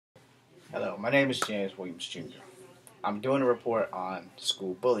Hello, my name is James Williams Jr. I'm doing a report on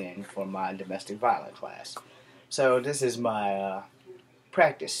school bullying for my domestic violence class. So this is my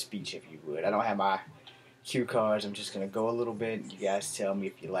practice speech, if you would. I don't have my cue cards. I'm just going to go a little bit. You guys tell me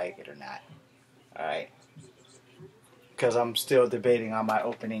if you like it or not. Alright? Because I'm still debating on my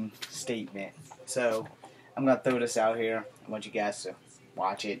opening statement. So I'm going to throw this out here. I want you guys to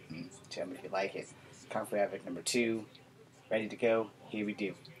watch it and tell me if you like it. Kung Fu Epic number 2. Ready to go? Here we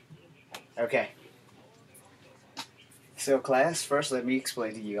do. Okay. So class, first let me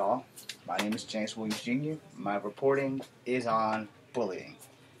explain to you all. My name is James Williams Jr. My reporting is on bullying.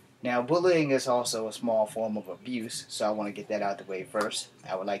 Now, bullying is also a small form of abuse, so I want to get that out of the way first.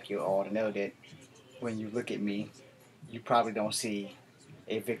 I would like you all to know that when you look at me, you probably don't see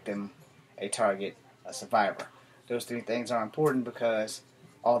a victim, a target, a survivor. Those three things are important because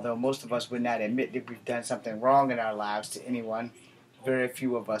although most of us would not admit that we've done something wrong in our lives to anyone, very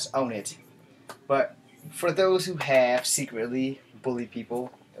few of us own it. But for those who have secretly bullied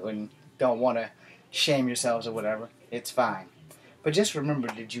people and don't want to shame yourselves or whatever, it's fine. But just remember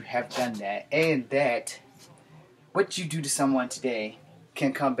that you have done that, and that what you do to someone today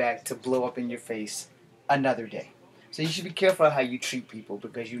can come back to blow up in your face another day. So you should be careful how you treat people,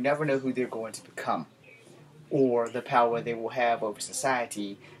 because you never know who they're going to become or the power they will have over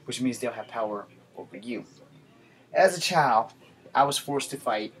society, which means they'll have power over you. As a child, I was forced to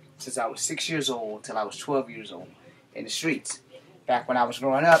fight since I was 6 years old till I was 12 years old in the streets. Back when I was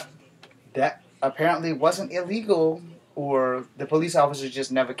growing up, that apparently wasn't illegal, or the police officers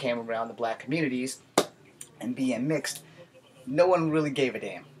just never came around the black communities, and being mixed, no one really gave a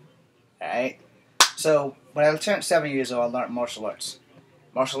damn. Alright? So, when I turned 7 years old, I learned martial arts.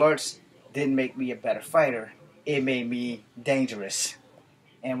 Martial arts didn't make me a better fighter, it made me dangerous.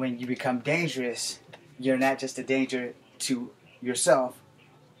 And when you become dangerous, you're not just a danger to yourself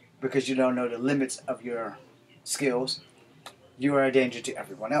because you don't know the limits of your skills, you are a danger to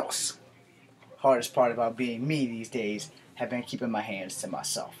everyone else. Hardest part about being me these days have been keeping my hands to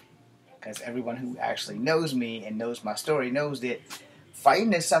myself, because everyone who actually knows me and knows my story knows that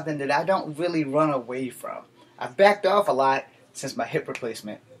fighting is something that I don't really run away from. I've backed off a lot since my hip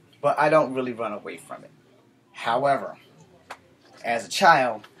replacement, but I don't really run away from it. However, as a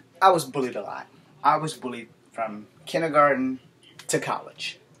child, I was bullied a lot. I was bullied from kindergarten to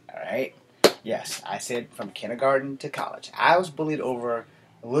college. Alright? Yes, I said from kindergarten to college. I was bullied over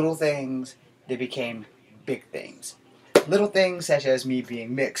little things that became big things. Little things such as me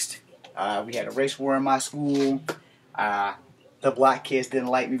being mixed. We had a race war in my school. The black kids didn't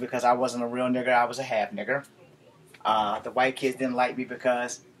like me because I wasn't a real nigger, I was a half nigger. The white kids didn't like me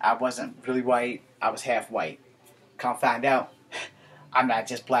because I wasn't really white, I was half white. Come find out, I'm not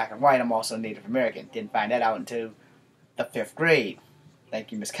just black and white, I'm also Native American. Didn't find that out until the 5th grade.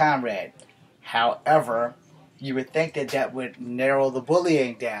 Thank you, Miss Conrad. However, you would think that that would narrow the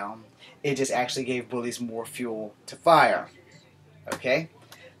bullying down. It just actually gave bullies more fuel to fire. Okay?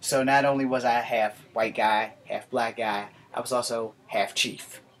 So not only was I half white guy, half black guy, I was also half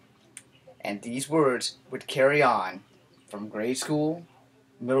chief. And these words would carry on from grade school,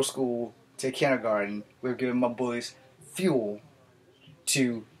 middle school, to kindergarten. We were giving my bullies fuel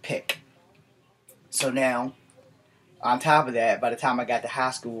to pick. So now, on top of that, by the time I got to high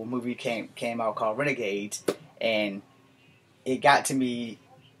school, a movie came out called Renegades, and it got to me,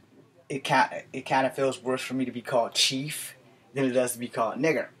 it kind of feels worse for me to be called chief than it does to be called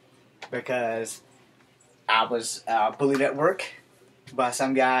nigger, because I was bullied at work by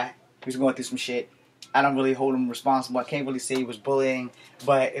some guy who's going through some shit. I don't really hold him responsible. I can't really say he was bullying,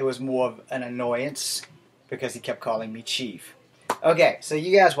 but it was more of an annoyance because he kept calling me chief. Okay, so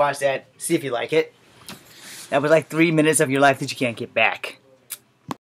you guys watch that. See if you like it. That was like 3 minutes of your life that you can't get back.